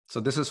So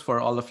this is for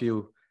all of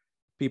you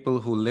people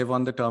who live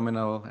on the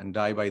terminal and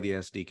die by the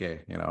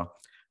SDK,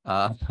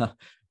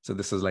 so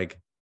this is like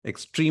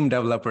extreme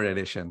developer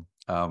edition.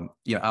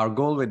 Our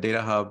goal with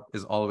DataHub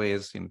is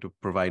always to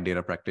provide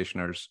data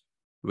practitioners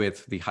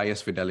with the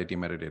highest fidelity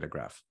metadata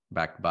graph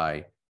backed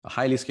by a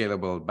highly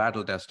scalable,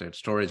 battle-tested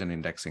storage and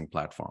indexing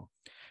platform.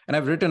 And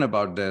I've written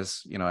about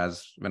this,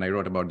 as when I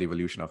wrote about the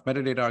evolution of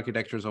metadata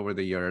architectures over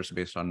the years,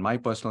 based on my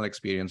personal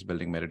experience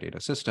building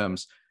metadata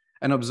systems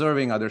and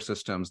observing other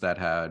systems that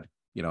had,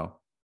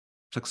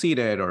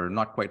 succeeded or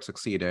not quite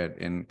succeeded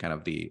in kind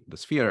of the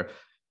sphere.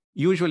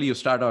 Usually you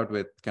start out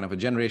with kind of a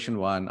generation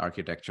 1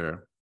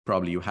 architecture.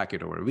 Probably you hack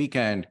it over a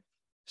weekend,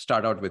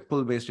 start out with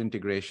pull-based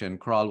integration,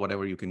 crawl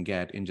whatever you can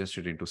get, ingest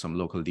it into some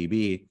local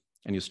DB,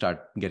 and you start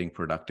getting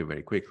productive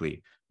very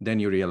quickly. Then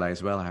you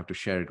realize, well, I have to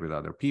share it with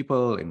other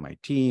people in my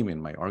team, in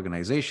my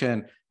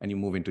organization, and you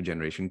move into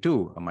generation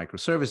 2, a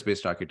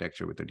microservice-based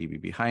architecture with a DB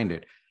behind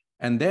it.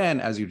 And then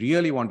as you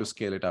really want to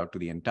scale it out to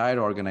the entire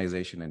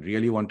organization and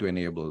really want to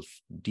enable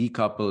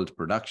decoupled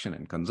production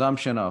and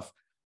consumption of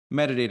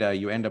metadata,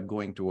 you end up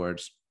going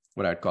towards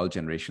what I'd call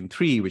generation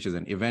 3, which is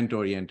an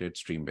event-oriented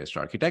stream-based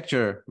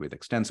architecture with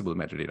extensible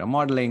metadata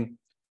modeling.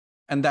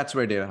 And that's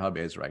where DataHub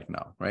is right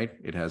now, right?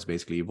 It has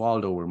basically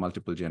evolved over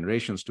multiple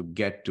generations to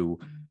get to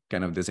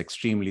kind of this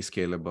extremely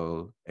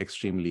scalable,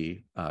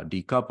 extremely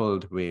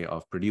decoupled way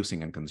of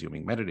producing and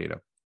consuming metadata.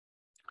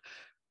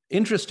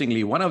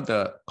 Interestingly, one of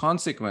the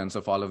consequences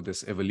of all of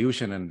this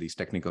evolution and these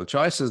technical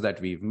choices that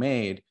we've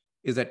made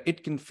is that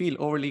it can feel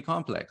overly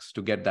complex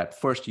to get that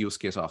first use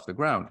case off the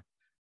ground.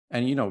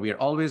 And we are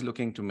always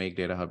looking to make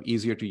DataHub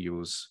easier to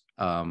use.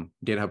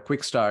 DataHub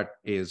Quick Start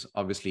is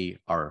obviously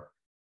our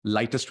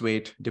lightest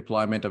weight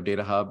deployment of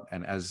DataHub.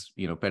 And as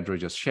Pedro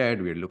just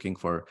shared, we're looking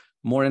for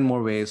more and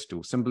more ways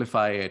to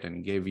simplify it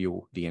and give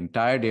you the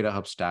entire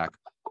DataHub stack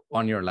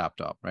on your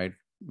laptop, right?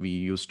 We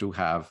used to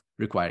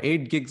require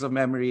 8 gigs of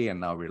memory, and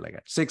now we're like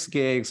at 6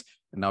 gigs.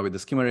 And now with the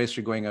schema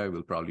registry going away,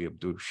 we'll probably have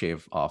to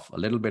shave off a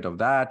little bit of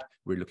that.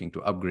 We're looking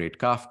to upgrade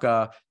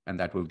Kafka, and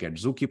that will get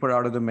Zookeeper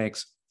out of the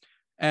mix.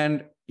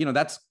 And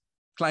that's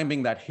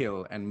climbing that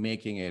hill and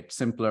making it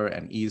simpler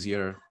and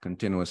easier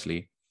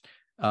continuously.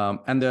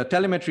 And the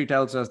telemetry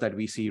tells us that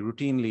we see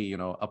routinely,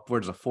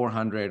 upwards of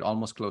 400,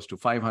 almost close to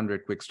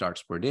 500 quick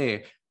starts per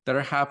day that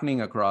are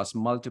happening across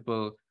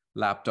multiple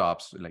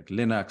laptops like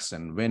Linux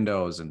and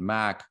Windows and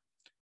Mac,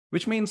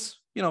 which means,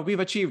 we've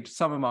achieved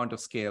some amount of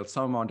scale,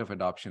 some amount of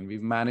adoption.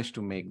 We've managed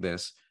to make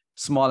this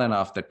small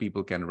enough that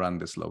people can run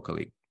this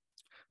locally.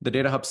 The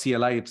DataHub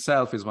CLI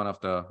itself is one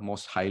of the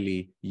most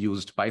highly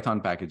used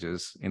Python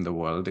packages in the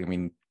world. I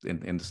mean,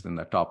 in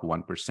the top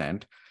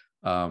 1%.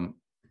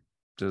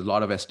 There's a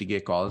lot of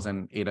SDK calls,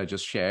 and Ada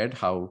just shared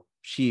how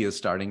she is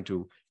starting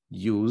to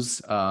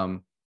use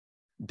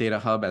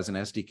DataHub as an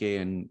SDK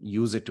and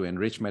use it to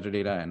enrich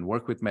metadata and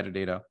work with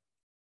metadata.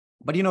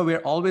 But we're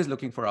always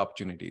looking for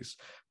opportunities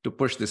to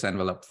push this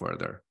envelope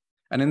further.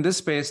 And in this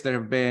space, there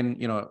have been,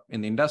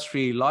 in the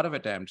industry, a lot of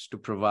attempts to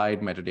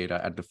provide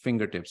metadata at the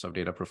fingertips of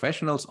data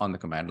professionals on the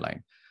command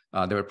line.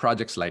 There were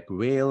projects like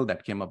Whale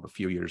that came up a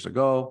few years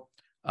ago,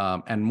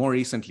 and more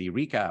recently,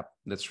 Recap,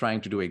 that's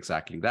trying to do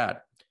exactly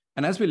that.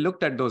 And as we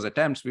looked at those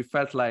attempts, we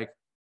felt like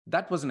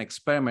that was an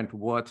experiment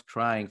worth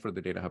trying for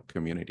the DataHub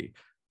community,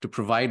 to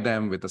provide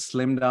them with a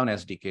slimmed down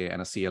SDK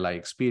and a CLI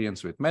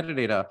experience with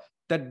metadata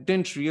that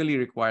didn't really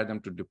require them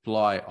to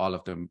deploy all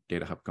of the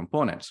DataHub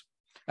components.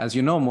 As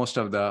you know, most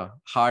of the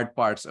hard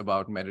parts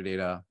about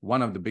metadata,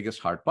 one of the biggest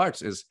hard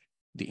parts is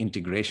the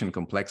integration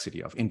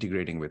complexity of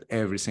integrating with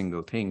every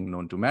single thing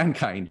known to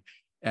mankind,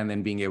 and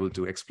then being able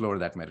to explore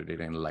that metadata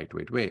in a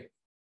lightweight way.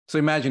 So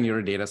imagine you're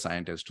a data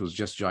scientist who's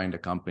just joined a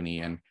company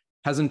and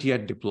hasn't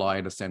yet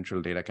deployed a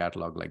central data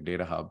catalog like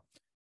DataHub,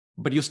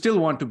 but you still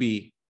want to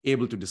be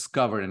able to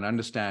discover and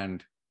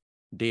understand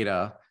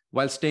data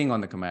while staying on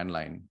the command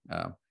line.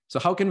 So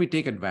how can we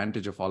take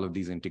advantage of all of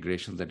these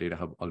integrations that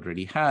DataHub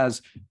already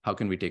has? How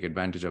can we take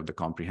advantage of the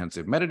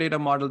comprehensive metadata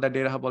model that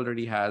DataHub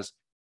already has,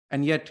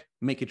 and yet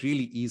make it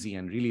really easy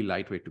and really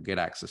lightweight to get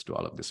access to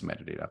all of this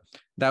metadata?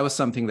 That was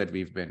something that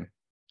we've been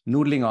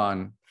noodling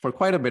on for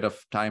quite a bit of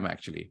time,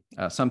 actually.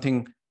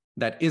 Something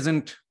that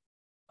isn't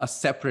a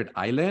separate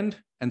island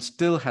and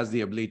still has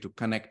the ability to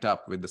connect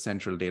up with the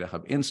central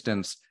DataHub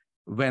instance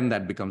when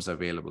that becomes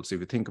available. So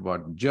if you think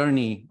about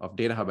journey of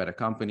DataHub at a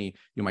company,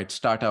 you might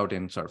start out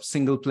in sort of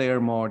single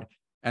player mode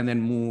and then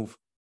move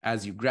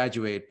as you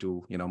graduate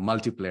to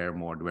multiplayer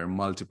mode, where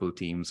multiple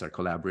teams are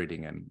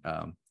collaborating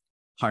and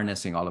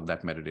harnessing all of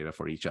that metadata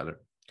for each other.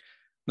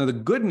 Now, the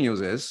good news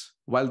is,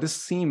 while this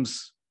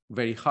seems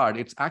very hard,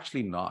 it's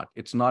actually not.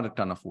 It's not a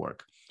ton of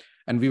work.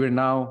 And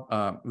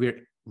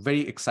we're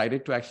very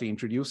excited to actually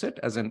introduce it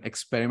as an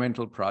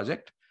experimental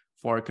project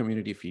for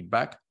community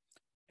feedback.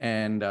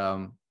 And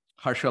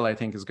Harshal, I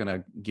think, is going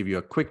to give you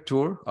a quick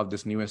tour of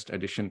this newest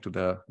addition to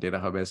the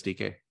DataHub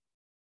SDK.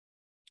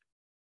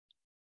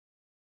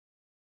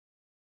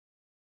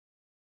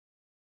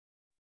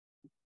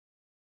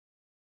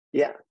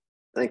 Yeah,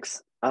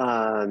 thanks.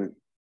 So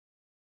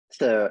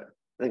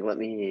I think let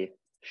me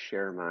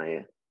share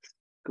my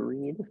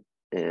screen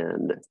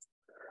and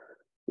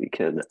we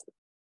can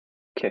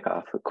kick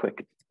off a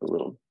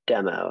little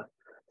demo.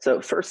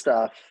 So first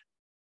off,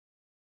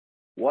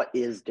 what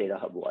is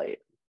DataHub Lite?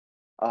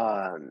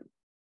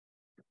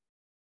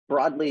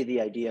 Broadly, the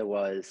idea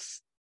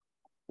was,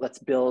 let's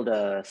build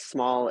a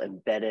small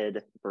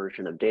embedded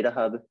version of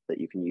DataHub that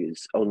you can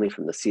use only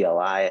from the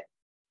CLI,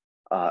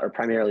 or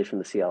primarily from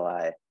the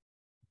CLI.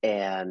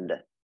 And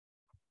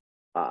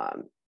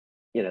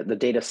the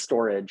data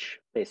storage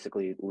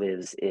basically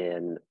lives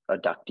in a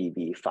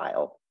DuckDB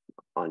file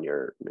on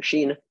your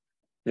machine,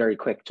 very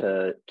quick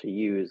to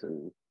use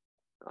and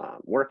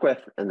work with.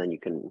 And then you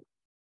can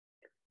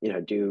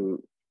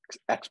do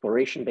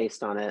exploration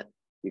based on it.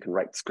 You can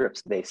write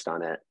scripts based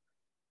on it.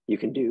 You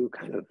can do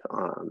kind of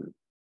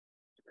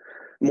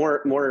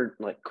more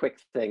like quick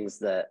things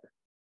that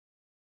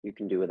you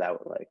can do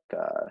without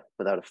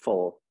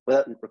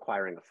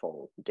requiring a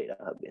full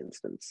DataHub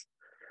instance.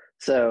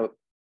 So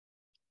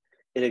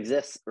it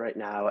exists right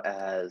now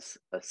as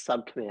a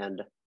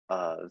subcommand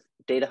of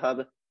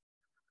DataHub.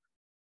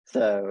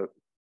 So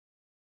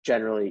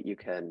generally you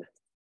can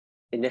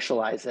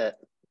initialize it,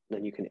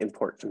 then you can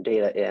import some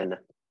data in.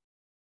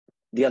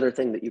 The other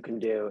thing that you can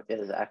do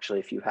is actually,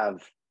 if you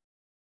have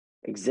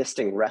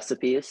existing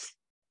recipes,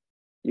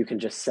 you can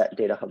just set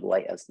DataHub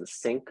Lite as the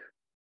sink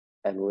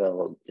and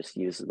we'll just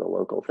use the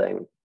local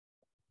thing.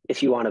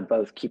 If you want to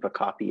both keep a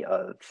copy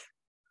of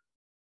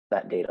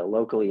that data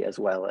locally as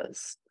well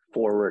as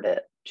forward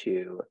it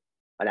to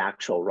an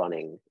actual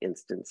running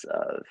instance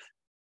of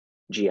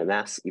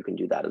GMS, you can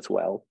do that as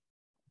well.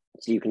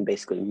 So you can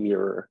basically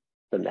mirror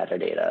the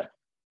metadata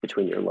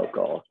between your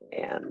local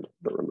and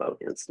the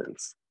remote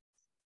instance.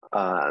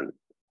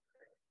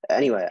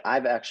 Anyway,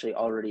 I've actually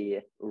already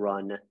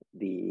run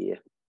the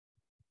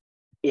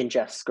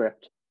ingest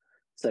script,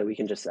 so we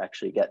can just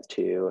actually get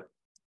to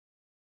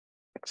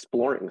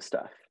exploring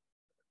stuff.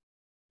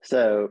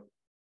 So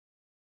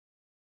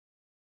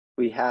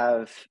we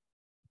have,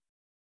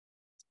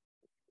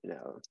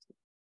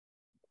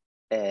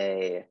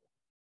 a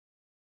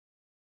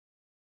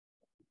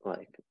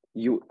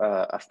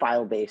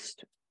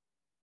file-based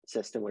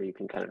system where you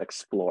can kind of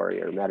explore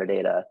your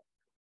metadata.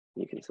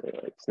 You can say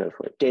like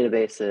Snowflake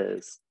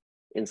databases,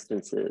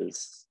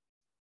 instances,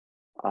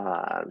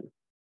 and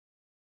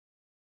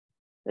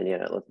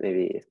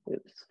maybe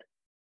it's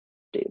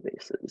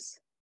databases.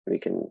 We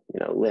can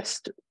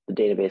list the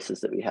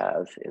databases that we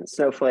have in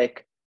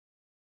Snowflake.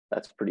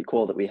 That's pretty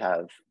cool that we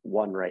have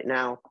one right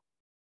now.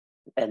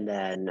 And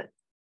then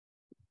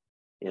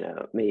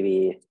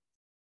maybe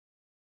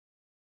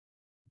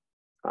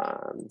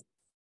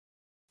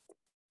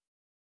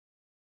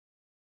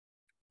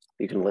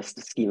you can list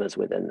the schemas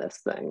within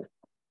this thing.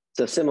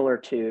 So similar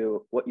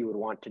to what you would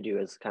want to do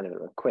is kind of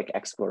a quick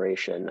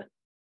exploration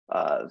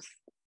of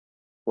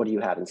what do you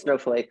have in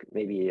Snowflake.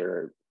 Maybe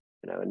you're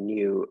a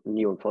new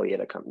employee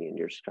at a company and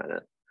you're just trying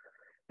to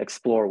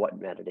explore what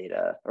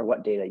metadata or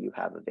what data you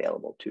have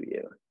available to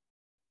you.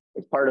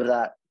 As part of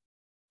that,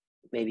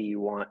 maybe you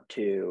want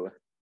to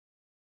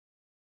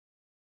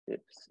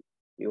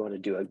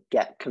do a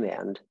get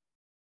command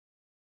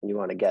and you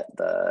want to get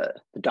the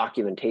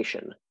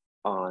documentation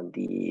on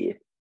the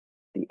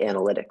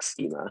analytics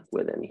schema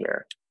within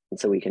here. And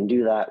so we can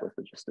do that with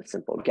just a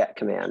simple get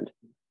command.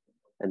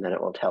 And then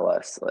it will tell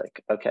us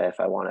like, okay, if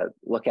I want to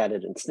look at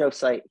it in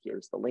Snowsight,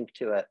 here's the link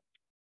to it.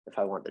 If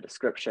I want the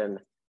description,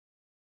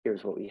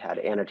 here's what we had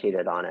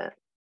annotated on it.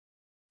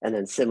 And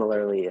then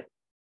similarly,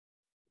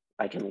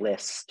 I can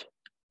list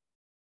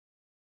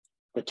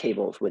the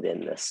tables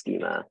within this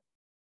schema.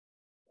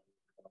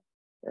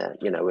 And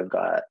we've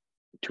got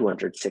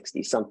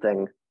 260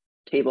 something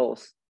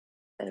tables,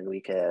 and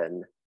we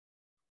can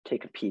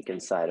take a peek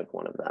inside of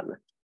one of them.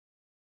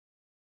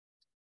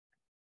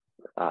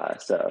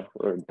 So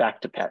we're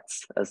back to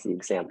pets as the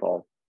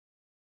example,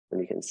 and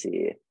we can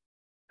see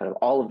kind of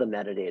all of the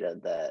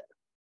metadata that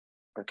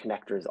our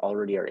connectors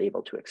already are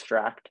able to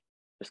extract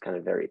just kind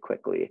of very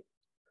quickly.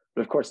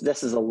 But of course,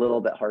 this is a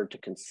little bit hard to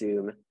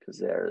consume because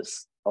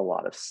there's a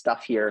lot of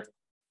stuff here.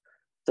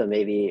 So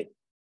maybe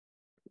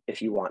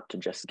if you want to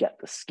just get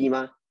the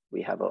schema,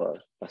 we have a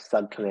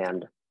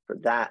subcommand for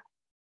that.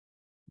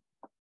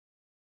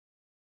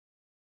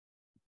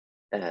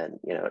 And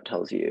it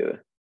tells you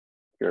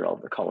here are all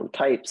the column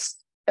types.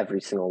 Every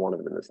single one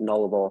of them is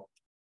nullable.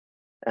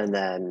 And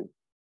then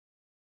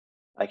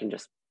I can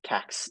just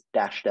tack --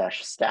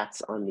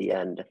 stats on the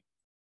end,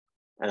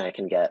 and I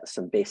can get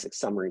some basic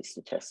summary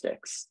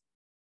statistics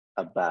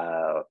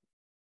about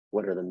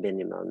what are the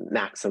minimum,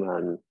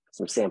 maximum,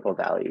 some sample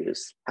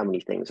values, how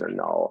many things are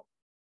null.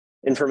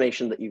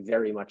 Information that you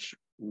very much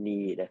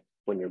need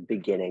when you're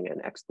beginning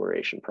an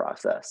exploration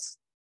process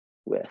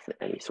with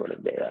any sort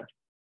of data.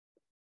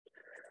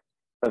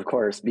 Of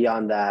course,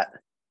 beyond that,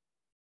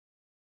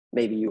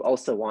 maybe you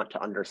also want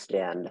to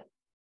understand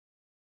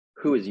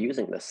who is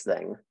using this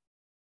thing.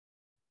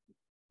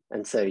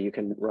 And so you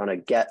can run a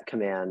get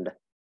command,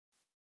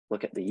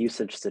 look at the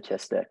usage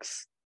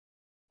statistics,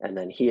 and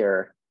then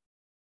here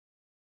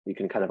you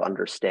can kind of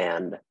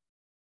understand,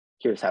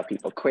 here's how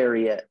people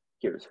query it,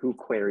 here's who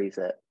queries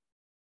it.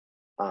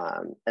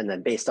 And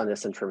then based on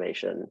this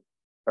information,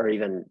 or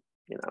even,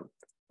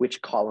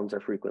 which columns are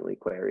frequently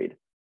queried,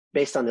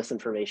 based on this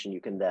information,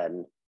 you can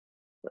then,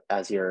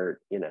 as your,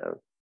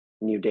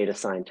 new data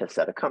scientist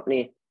at a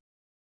company,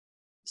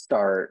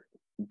 start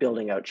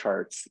building out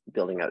charts,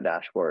 building out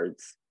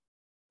dashboards,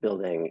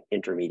 building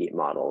intermediate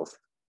models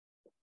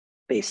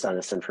based on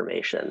this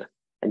information.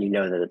 And you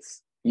know that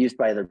it's used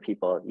by other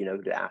people, you know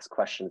who to ask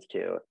questions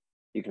to.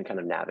 You can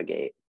kind of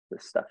navigate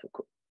this stuff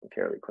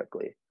fairly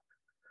quickly.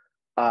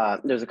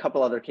 There's a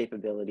couple other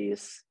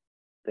capabilities,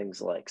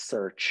 things like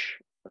search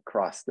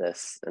across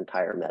this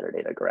entire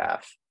metadata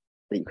graph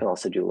that you can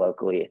also do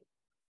locally.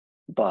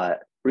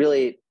 But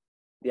really,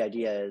 the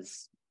idea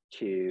is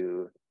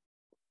to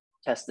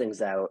test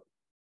things out.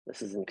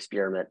 This is an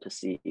experiment to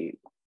see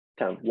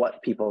kind of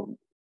what people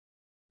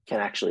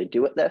can actually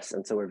do with this.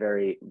 And so we're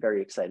very,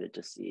 very excited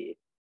to see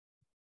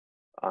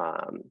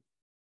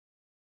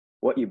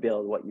what you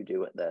build, what you do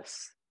with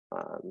this.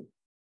 And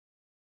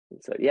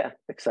so yeah,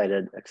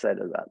 excited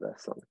about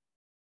this one.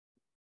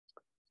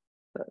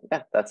 So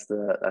yeah, that's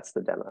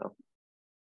the demo.